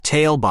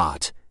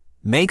Talebot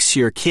makes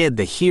your kid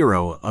the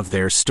hero of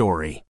their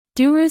story.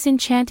 Duru's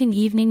enchanting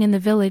evening in the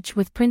village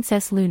with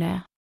Princess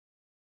Luna.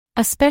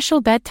 A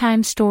special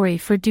bedtime story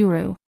for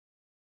Duru.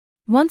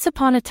 Once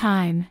upon a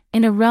time,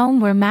 in a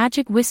realm where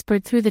magic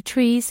whispered through the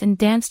trees and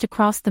danced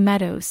across the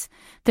meadows,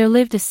 there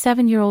lived a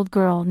 7-year-old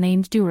girl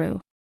named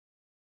Duru.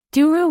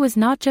 Duru was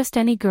not just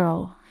any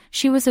girl,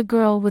 she was a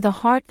girl with a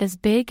heart as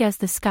big as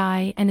the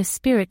sky and a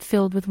spirit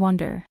filled with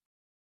wonder.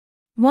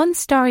 One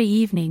starry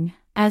evening,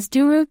 as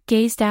Duru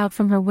gazed out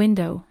from her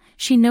window,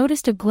 she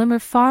noticed a glimmer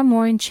far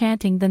more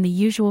enchanting than the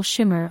usual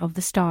shimmer of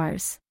the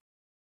stars.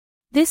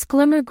 This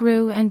glimmer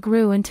grew and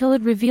grew until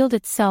it revealed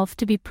itself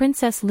to be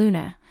Princess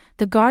Luna,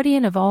 the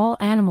guardian of all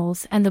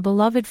animals and the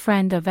beloved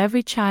friend of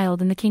every child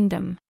in the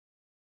kingdom.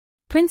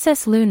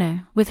 Princess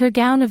Luna, with her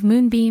gown of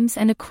moonbeams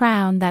and a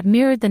crown that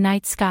mirrored the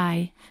night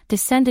sky,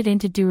 descended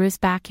into Duru's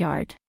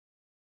backyard.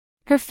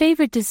 Her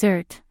favorite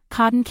dessert,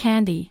 cotton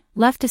candy,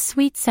 left a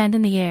sweet scent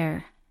in the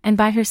air, and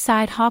by her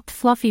side hopped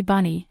Fluffy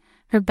Bunny,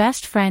 her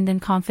best friend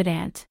and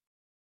confidant.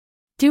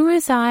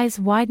 Duru's eyes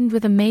widened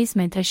with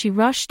amazement as she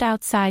rushed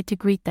outside to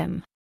greet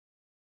them.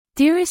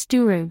 "Dearest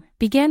Duru,"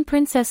 began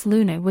Princess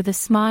Luna with a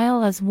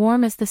smile as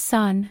warm as the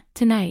sun,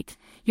 "tonight,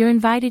 you're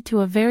invited to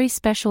a very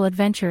special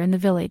adventure in the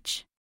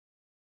village.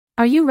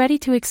 Are you ready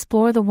to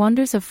explore the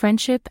wonders of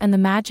friendship and the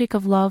magic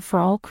of love for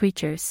all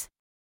creatures?"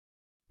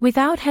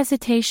 Without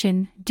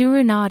hesitation,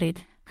 Duru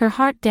nodded, her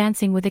heart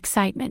dancing with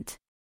excitement.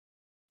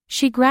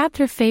 She grabbed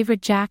her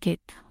favorite jacket,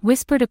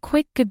 whispered a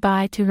quick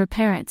goodbye to her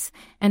parents,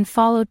 and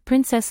followed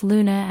Princess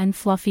Luna and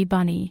Fluffy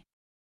Bunny.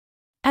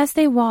 As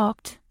they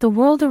walked, the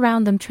world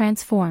around them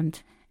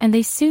transformed, and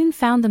they soon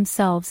found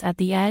themselves at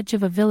the edge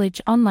of a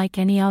village unlike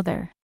any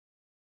other.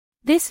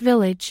 This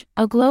village,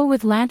 aglow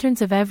with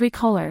lanterns of every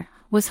color,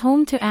 was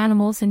home to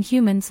animals and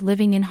humans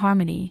living in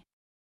harmony.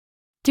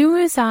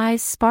 Duru's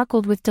eyes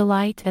sparkled with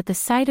delight at the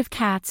sight of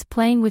cats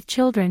playing with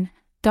children,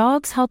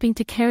 dogs helping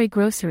to carry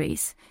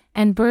groceries,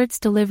 and birds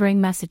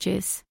delivering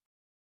messages.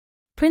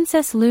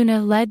 Princess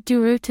Luna led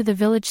Duru to the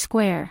village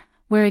square,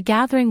 where a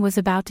gathering was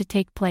about to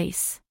take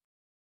place.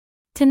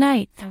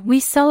 "Tonight, we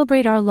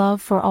celebrate our love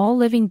for all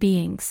living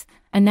beings,"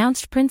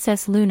 announced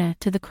Princess Luna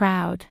to the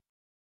crowd.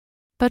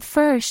 "But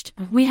first,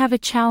 we have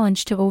a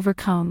challenge to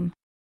overcome.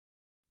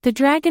 The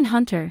dragon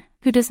hunter,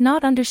 who does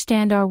not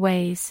understand our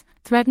ways,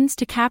 threatens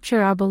to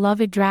capture our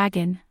beloved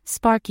dragon,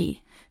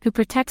 Sparky, who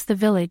protects the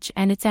village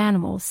and its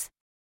animals."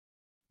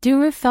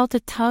 Duru felt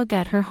a tug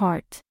at her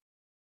heart.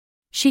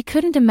 She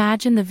couldn't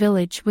imagine the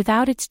village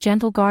without its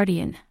gentle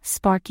guardian,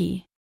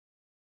 Sparky.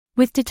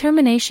 With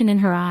determination in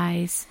her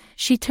eyes,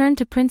 she turned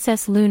to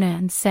Princess Luna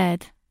and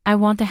said, "I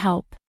want to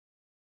help.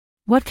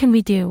 What can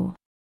we do?"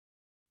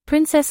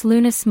 Princess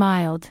Luna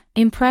smiled,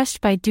 impressed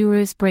by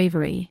Duru's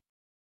bravery.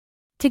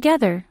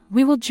 "Together,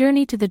 we will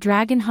journey to the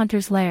dragon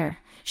hunter's lair,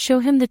 show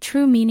him the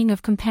true meaning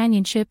of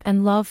companionship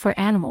and love for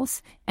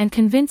animals, and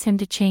convince him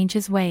to change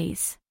his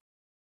ways."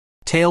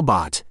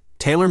 Talebot,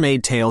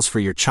 tailor-made tales for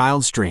your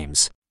child's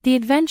dreams. The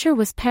adventure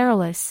was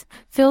perilous,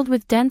 filled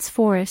with dense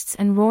forests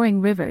and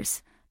roaring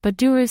rivers, but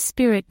Duru's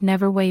spirit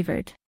never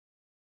wavered.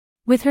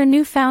 With her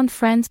newfound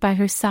friends by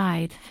her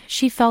side,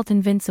 she felt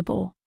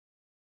invincible.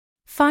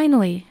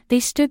 Finally, they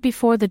stood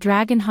before the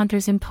dragon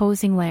hunter's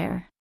imposing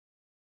lair.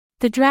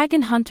 The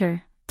dragon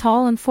hunter,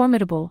 tall and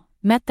formidable,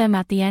 met them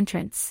at the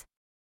entrance.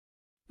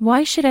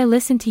 "Why should I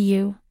listen to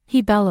you?"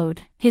 he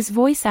bellowed, his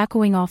voice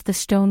echoing off the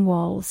stone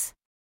walls.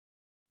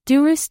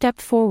 Duru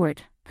stepped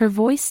forward, her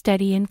voice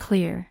steady and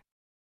clear.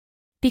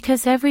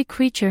 "Because every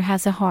creature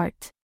has a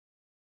heart.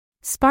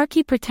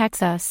 Sparky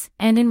protects us,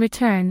 and in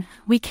return,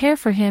 we care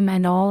for him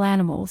and all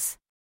animals.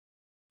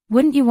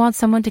 Wouldn't you want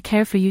someone to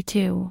care for you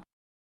too?"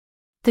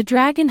 The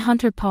dragon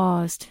hunter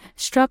paused,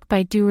 struck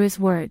by Duru's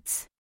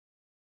words.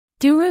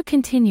 Duru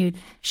continued,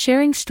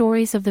 sharing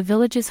stories of the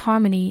village's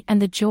harmony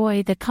and the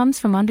joy that comes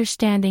from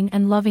understanding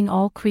and loving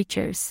all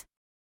creatures.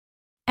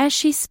 As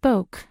she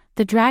spoke,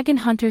 the dragon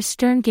hunter's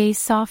stern gaze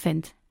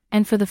softened,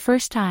 and for the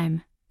first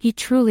time, he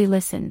truly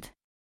listened.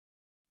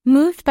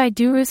 Moved by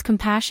Duru's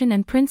compassion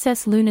and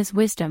Princess Luna's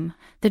wisdom,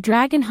 the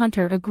dragon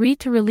hunter agreed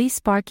to release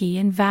Sparky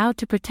and vowed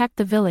to protect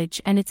the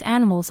village and its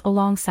animals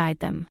alongside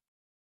them.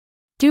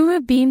 Duru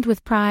beamed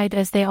with pride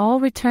as they all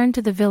returned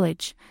to the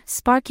village,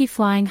 Sparky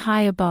flying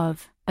high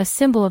above, a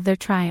symbol of their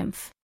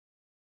triumph.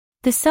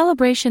 The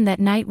celebration that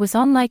night was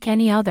unlike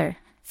any other,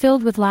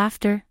 filled with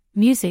laughter,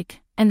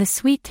 music, and the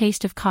sweet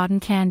taste of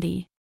cotton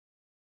candy.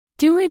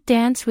 Duru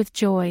danced with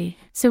joy,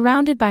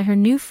 surrounded by her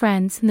new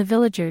friends and the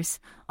villagers,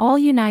 all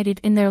united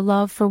in their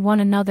love for one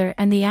another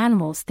and the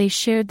animals they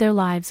shared their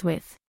lives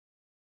with.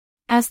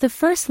 As the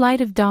first light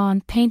of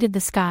dawn painted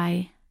the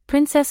sky,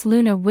 Princess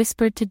Luna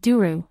whispered to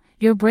Duru,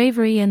 "Your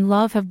bravery and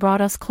love have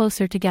brought us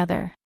closer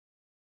together.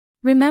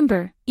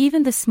 Remember,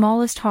 even the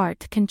smallest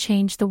heart can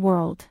change the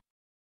world."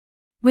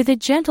 With a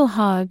gentle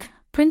hug,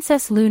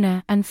 Princess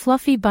Luna and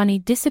Fluffy Bunny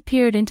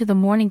disappeared into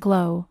the morning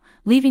glow,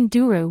 leaving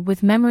Duru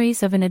with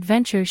memories of an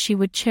adventure she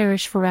would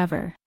cherish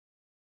forever.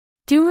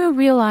 Duru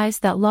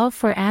realized that love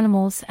for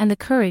animals and the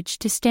courage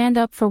to stand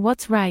up for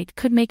what's right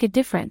could make a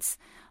difference,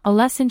 a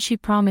lesson she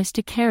promised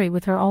to carry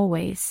with her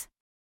always.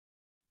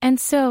 And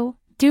so,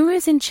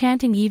 Duru's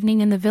enchanting evening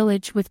in the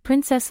village with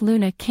Princess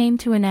Luna came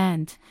to an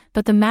end,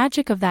 but the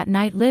magic of that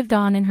night lived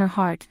on in her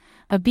heart,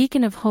 a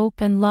beacon of hope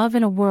and love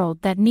in a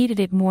world that needed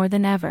it more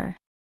than ever.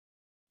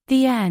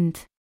 The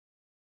end.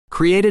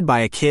 Created by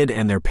a kid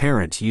and their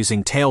parent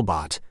using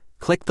Talebot,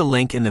 click the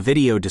link in the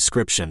video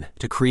description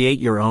to create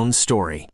your own story.